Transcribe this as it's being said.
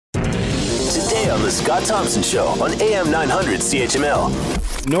today on The Scott Thompson Show on AM 900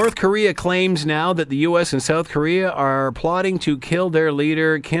 CHML. North Korea claims now that the U.S. and South Korea are plotting to kill their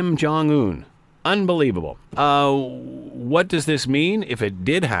leader, Kim Jong-un. Unbelievable. What does this mean if it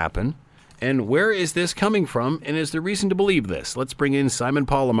did happen? And where is this coming from? And is there reason to believe this? Let's bring in Simon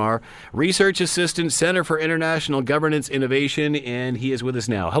Palomar, Research Assistant, Center for International Governance Innovation, and he is with us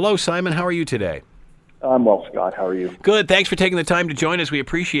now. Hello, Simon. How are you today? I'm well, Scott. How are you? Good. Thanks for taking the time to join us. We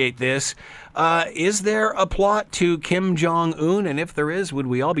appreciate this. Is there a plot to Kim Jong-un? And if there is, would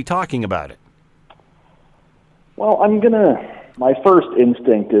we all be talking about it? Well, my first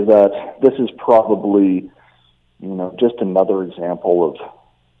instinct is that this is probably, just another example of,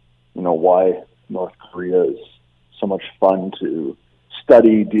 why North Korea is so much fun to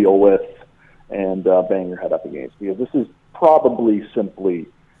study, deal with, and bang your head up against. Because this is probably simply,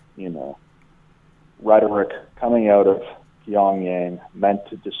 rhetoric coming out of Pyongyang meant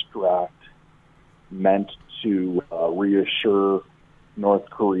to distract, meant to reassure North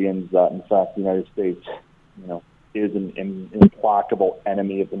Koreans that, in fact, the United States, is an implacable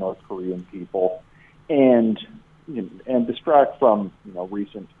enemy of the North Korean people, and distract from,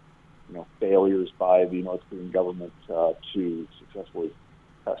 recent, failures by the North Korean government to successfully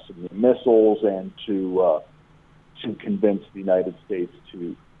test some new missiles and to convince the United States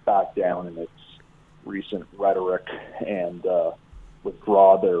to back down in its recent rhetoric and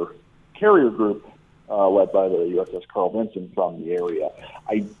withdraw their carrier group led by the USS Carl Vinson from the area.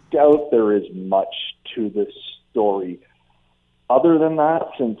 I doubt there is much to this story other than that,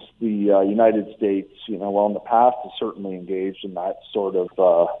 since the United States, in the past has certainly engaged in that sort of,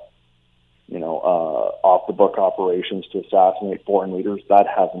 off-the-book operations to assassinate foreign leaders. That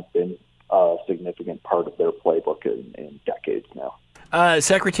hasn't been a significant part of their playbook in decades now.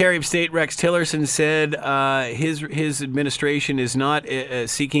 Secretary of State Rex Tillerson said his administration is not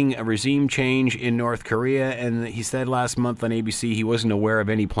seeking a regime change in North Korea, and he said last month on ABC he wasn't aware of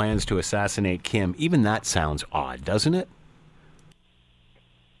any plans to assassinate Kim. Even that sounds odd, doesn't it?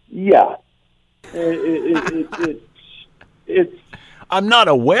 Yeah. It's. I'm not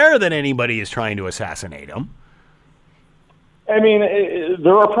aware that anybody is trying to assassinate him. I mean,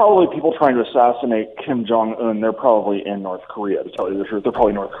 there are probably people trying to assassinate Kim Jong-un. They're probably in North Korea, to tell you the truth. They're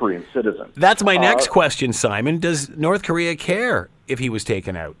probably North Korean citizens. That's my next question, Simon. Does North Korea care if he was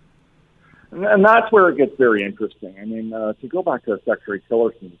taken out? And that's where it gets very interesting. I mean, to go back to Secretary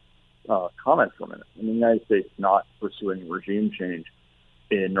Tillerson's comment for a minute, the United States not pursuing regime change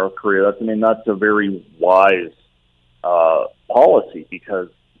in North Korea, that's a very wise policy, because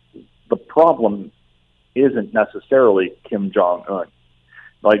the problem isn't necessarily Kim Jong-un.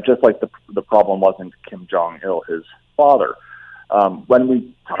 Just like the problem wasn't Kim Jong-il, his father. When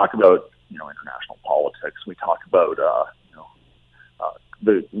we talk about, international politics, we talk about,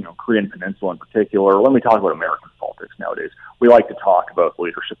 the, Korean Peninsula in particular. When we talk about American politics nowadays, we like to talk about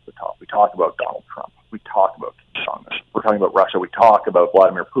leadership at the top. We talk about Donald Trump. We talk about Kim Jong-un. We're talking about Russia. We talk about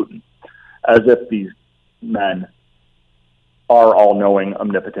Vladimir Putin, as if these men are all-knowing,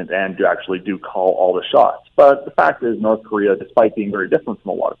 omnipotent, and actually do call all the shots. But the fact is, North Korea, despite being very different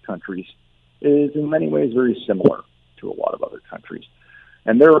from a lot of countries, is in many ways very similar to a lot of other countries.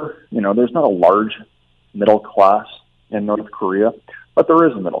 And there's not a large middle class in North Korea, but there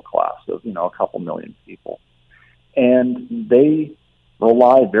is a middle class of, a couple million people. And they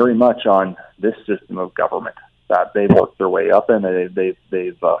rely very much on this system of government that they've worked their way up in.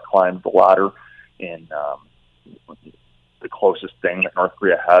 They've climbed the ladder in the closest thing that North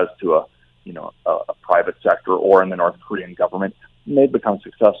Korea has to a private sector or in the North Korean government. And they've become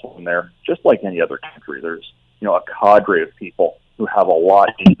successful in there, just like any other country. There's, a cadre of people who have a lot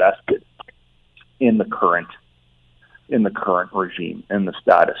invested in the current regime, in the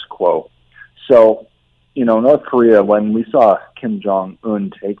status quo. So, North Korea, when we saw Kim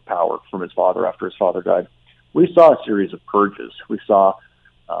Jong-un take power from his father after his father died, we saw a series of purges. We saw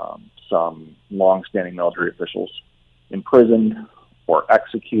some long-standing military officials imprisoned or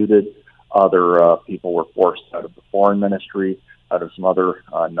executed. Other people were forced out of the foreign ministry, out of some other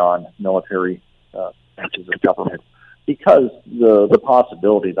non-military branches of government, because the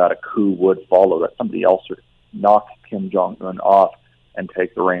possibility that a coup would follow, that somebody else would knock Kim Jong-un off and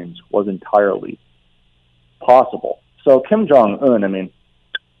take the reins, was entirely possible. So Kim Jong-un,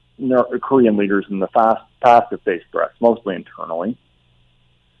 Korean leaders in the past have faced threats, mostly internally.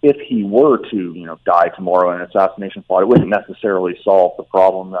 If he were to, die tomorrow in an assassination plot, it wouldn't necessarily solve the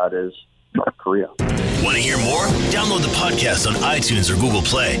problem that is North Korea. Want to hear more? Download the podcast on iTunes or Google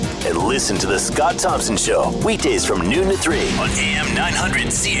Play and listen to The Scott Thompson Show weekdays from noon to 3 on AM 900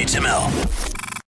 CHML.